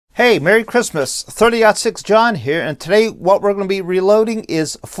Hey, Merry Christmas. 30-06 John here, and today what we're going to be reloading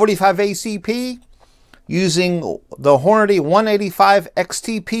is 45 ACP using the Hornady 185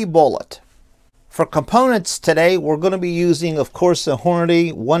 XTP bullet. For components today, we're going to be using, of course, the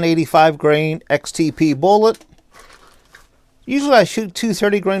Hornady 185 grain XTP bullet. Usually I shoot two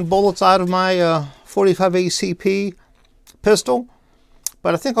 30 grain bullets out of my 45 ACP pistol,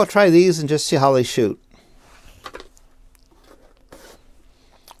 but I think I'll try these and just see how they shoot.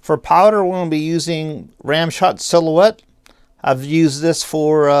 For powder, we're going to be using Ramshot Silhouette. I've used this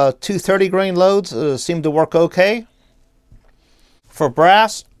for two 30 grain loads. It seemed to work okay. For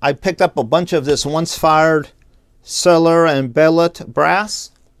brass, I picked up a bunch of this once fired Cellar and Bellet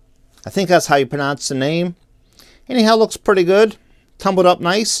brass. I think that's how you pronounce the name. Anyhow, looks pretty good. Tumbled up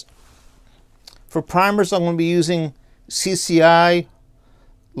nice. For primers, I'm going to be using CCI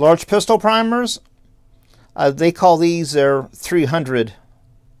large pistol primers. They call these their 300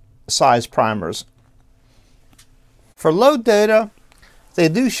 size primers. For load data, they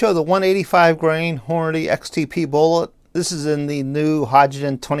do show the 185 grain Hornady XTP bullet. This is in the new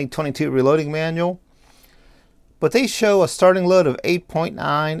Hodgdon 2022 reloading manual. But they show a starting load of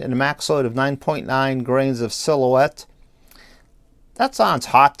 8.9 and a max load of 9.9 grains of Silhouette. That sounds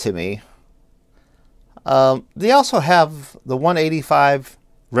hot to me. They also have the 185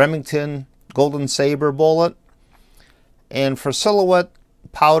 Remington Golden Saber bullet. And for Silhouette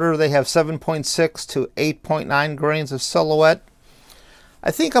powder, they have 7.6 to 8.9 grains of Silhouette. I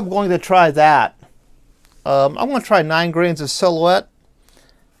think I'm going to try that. I'm going to try 9 grains of Silhouette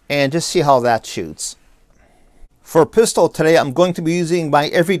and just see how that shoots. For pistol today, I'm going to be using my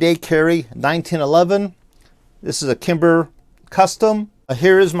everyday carry 1911. This is a Kimber custom.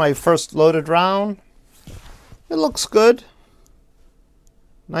 Here is my first loaded round. It looks good.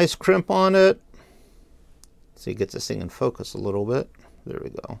 Nice crimp on it. See, get this thing in focus a little bit. There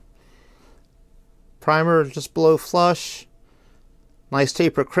we go. Primer just below flush. Nice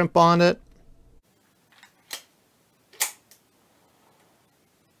taper crimp on it.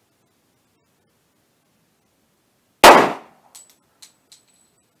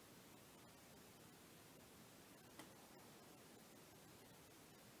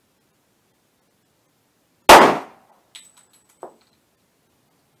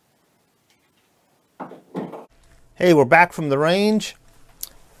 Hey, we're back from the range.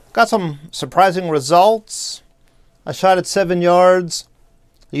 Got some surprising results. I shot at 7 yards.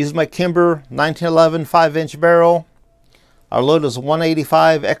 I used my Kimber 1911 5-inch barrel. Our load is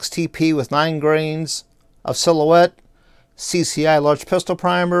 185 XTP with 9 grains of Silhouette, CCI large pistol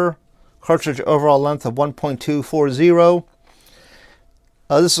primer, cartridge overall length of 1.240.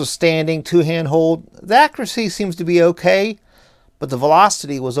 This was standing, two-hand hold. The accuracy seems to be okay, but the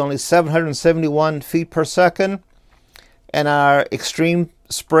velocity was only 771 feet per second. And our extreme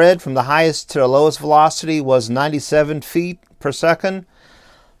spread from the highest to the lowest velocity was 97 feet per second.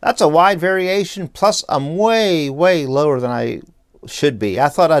 That's a wide variation, plus I'm way lower than I should be. I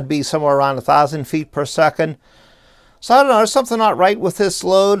thought I'd be somewhere around 1,000 feet per second. So I don't know, there's something not right with this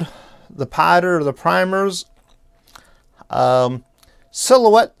load, the powder or the primers.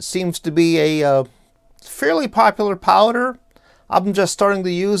 Silhouette seems to be a fairly popular powder. I'm just starting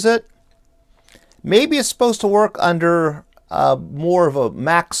to use it. Maybe it's supposed to work under more of a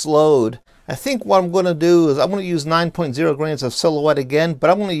max load. I think what I'm going to do is I'm going to use 9.0 grains of Silhouette again,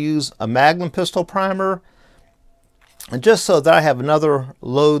 but I'm going to use a Magnum pistol primer. And just so that I have another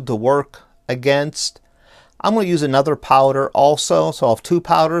load to work against, I'm going to use another powder also. So I'll have two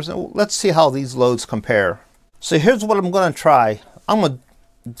powders, and let's see how these loads compare. So here's what I'm going to try. I'm going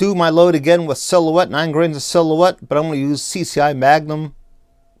to do my load again with Silhouette, 9 grains of Silhouette, but I'm going to use CCI Magnum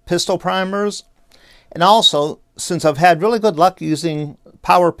pistol primers. And also, since I've had really good luck using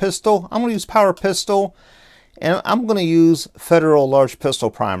Power Pistol, I'm going to use Power Pistol, and I'm going to use Federal large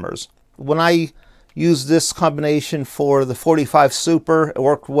pistol primers. When I used this combination for the 45 Super, it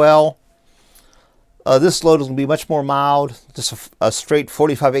worked well. This load is going to be much more mild, just a straight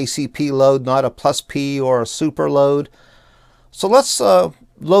 45 ACP load, not a plus P or a Super load. So let's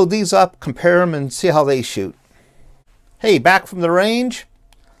load these up, compare them, and see how they shoot. Hey, back from the range.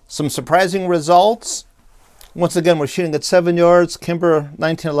 Some surprising results. Once again, we're shooting at 7 yards, Kimber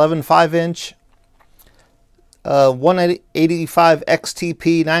 1911 5-inch, 185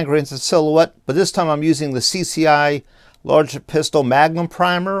 XTP, 9 grains of Silhouette, but this time I'm using the CCI large pistol Magnum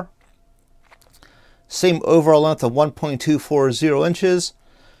primer. Same overall length of 1.240 inches.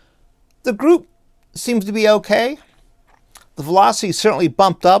 The group seems to be okay. The velocity certainly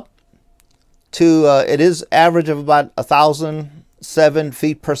bumped up to, it is average of about 1,007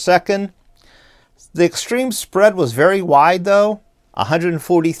 feet per second. The extreme spread was very wide though.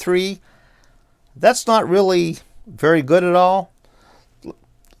 143. That's not really very good at all.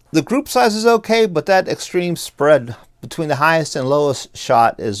 The group size is okay, but that extreme spread between the highest and lowest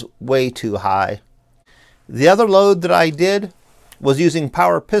shot is way too high. The other load that I did was using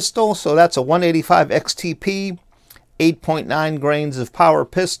power pistol, so that's a 185 XTP, 8.9 grains of power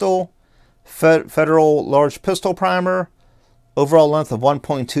pistol, Federal large pistol primer, overall length of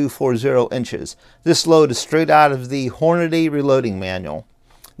 1.240 inches. This load is straight out of the Hornady reloading manual.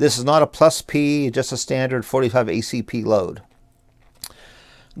 This is not a plus P, just a standard 45 ACP load.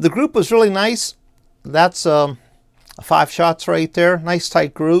 The group was really nice. That's 5 shots right there. Nice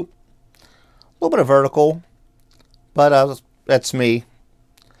tight group. A little bit of vertical, but that's me.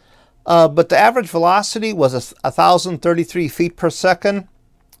 But the average velocity was 1,033 feet per second.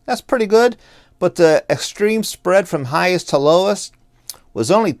 That's pretty good. But the extreme spread from highest to lowest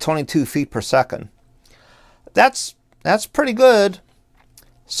was only 22 feet per second. That's pretty good.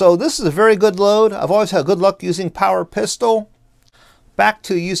 So this is a very good load. I've always had good luck using power pistol. Back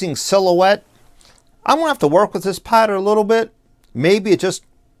to using silhouette. I'm going to have to work with this powder a little bit. Maybe it just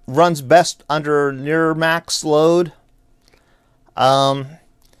runs best under near max load.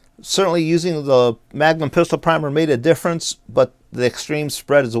 Certainly using the Magnum pistol primer made a difference, but the extreme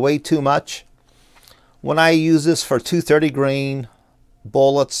spread is way too much. When I use this for 230 grain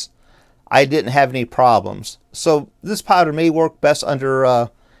bullets, I didn't have any problems. So this powder may work best under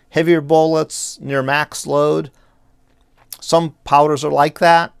heavier bullets near max load. Some powders are like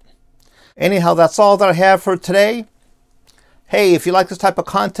that. Anyhow, that's all that I have for today. Hey, if you like this type of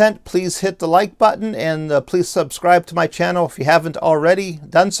content, please hit the like button and please subscribe to my channel if you haven't already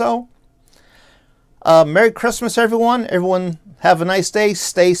done so. Merry Christmas, everyone. Everyone have a nice day.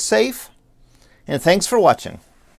 Stay safe. And thanks for watching.